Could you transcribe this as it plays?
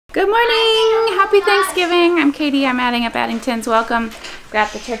Good morning! Happy Thanksgiving! I'm Katie. I'm adding up Addingtons. Welcome.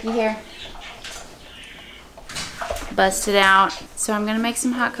 Got the turkey here. Busted out. So I'm going to make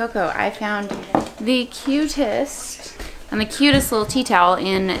some hot cocoa. I found the cutest and the cutest little tea towel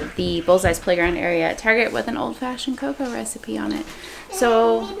in the Bullseye's Playground area at Target with an old-fashioned cocoa recipe on it.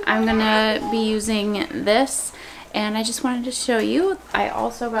 So I'm going to be using this, and I just wanted to show you. I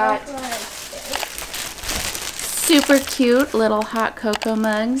also got super cute little hot cocoa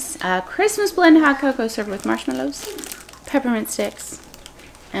mugs. Christmas blend hot cocoa served with marshmallows, peppermint sticks,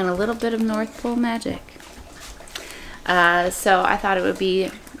 and a little bit of North Pole magic. So I thought it would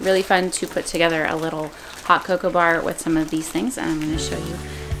be really fun to put together a little hot cocoa bar with some of these things, and I'm going to show you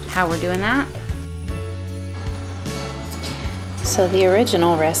how we're doing that. So the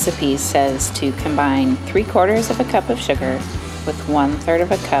original recipe says to combine 3/4 of a cup of sugar with 1/3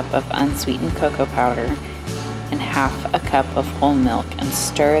 of a cup of unsweetened cocoa powder and 1/2 a cup of whole milk and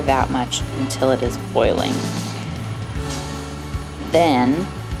stir that much until it is boiling. Then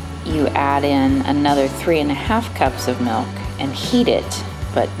you add in another 3½ cups of milk and heat it,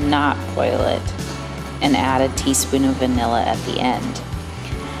 but not boil it, and add a teaspoon of vanilla at the end.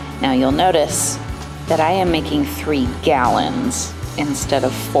 Now you'll notice that I am making 3 gallons instead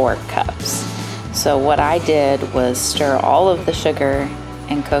of 4 cups. So what I did was stir all of the sugar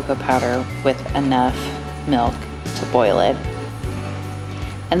and cocoa powder with enough milk to boil it,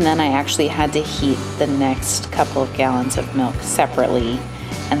 and then I actually had to heat the next couple of gallons of milk separately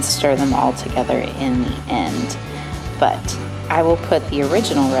and stir them all together in the end. But I will put the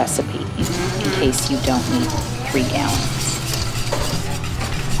original recipe in case you don't need 3 gallons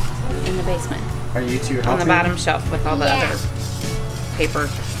in the basement. Are you two helping? On the bottom shelf with all the other paper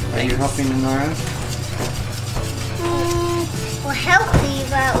things. Are you helping, Annorah? We're healthy,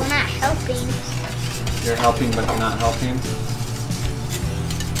 but we're not helping. You're helping, but you're not helping?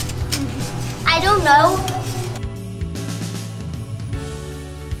 I don't know.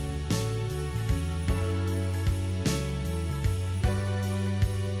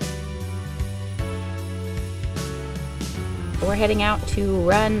 We're heading out to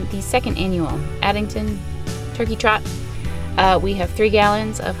run the 2nd annual Addington Turkey Trot. We have 3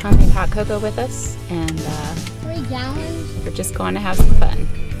 gallons of homemade hot cocoa with us, and 3 gallons? we're just going to have some fun.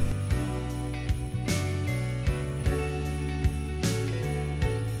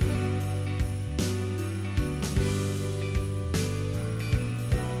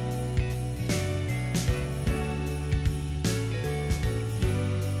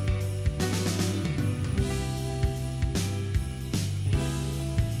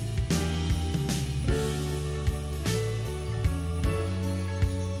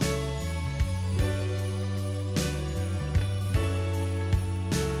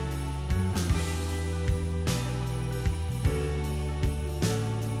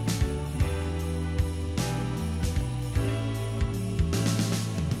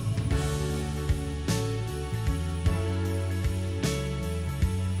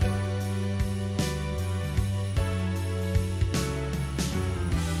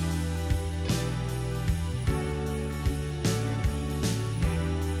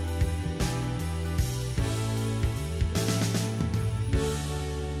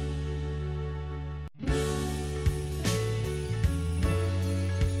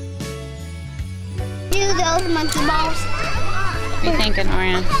 Do those monkey balls. What are you thinking,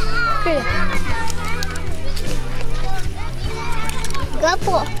 Orion? Good. Good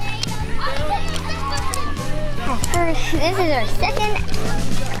boy. This is our 2nd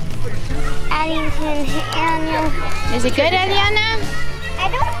Addington annual. Is it good, Elyonah? I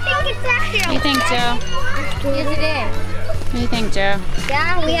don't think it's actually. What do you think, Joe? Yes, it is. What do you think, Joe?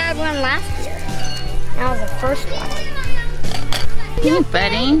 Yeah, we had one last year. That was the first one. Hey,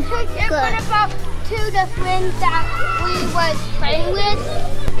 buddy. What about 2 the friends that we was playing with?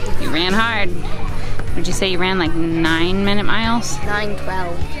 You ran hard. Would you say you ran like 9-minute miles?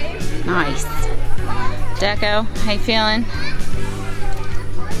 9:12. Nice. Deco, how you feeling?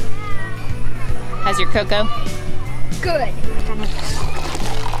 How's your cocoa? Good.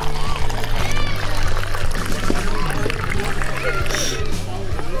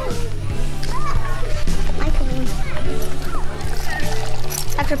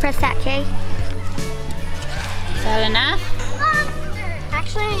 Have to press that K. Is that enough?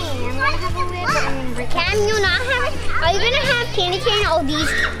 Actually, I'm gonna have a little. Can you not have it? Are you gonna have candy cane or these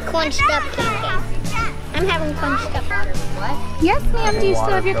corn stuffed candy canes? I'm having corn stuffed water. What? Yes, ma'am. Do you still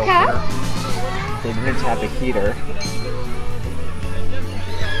have your cup? They didn't have a heater.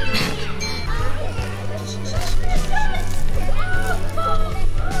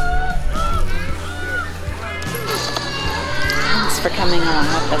 for coming along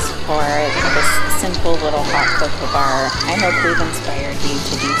with us for this simple little hot cocoa bar. I hope we've inspired you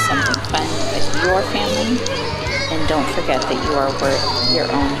to do something fun with your family. And don't forget that you are worth your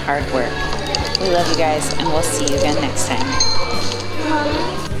own hard work. We love you guys, and we'll see you again next time.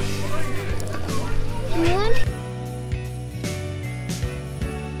 Mom.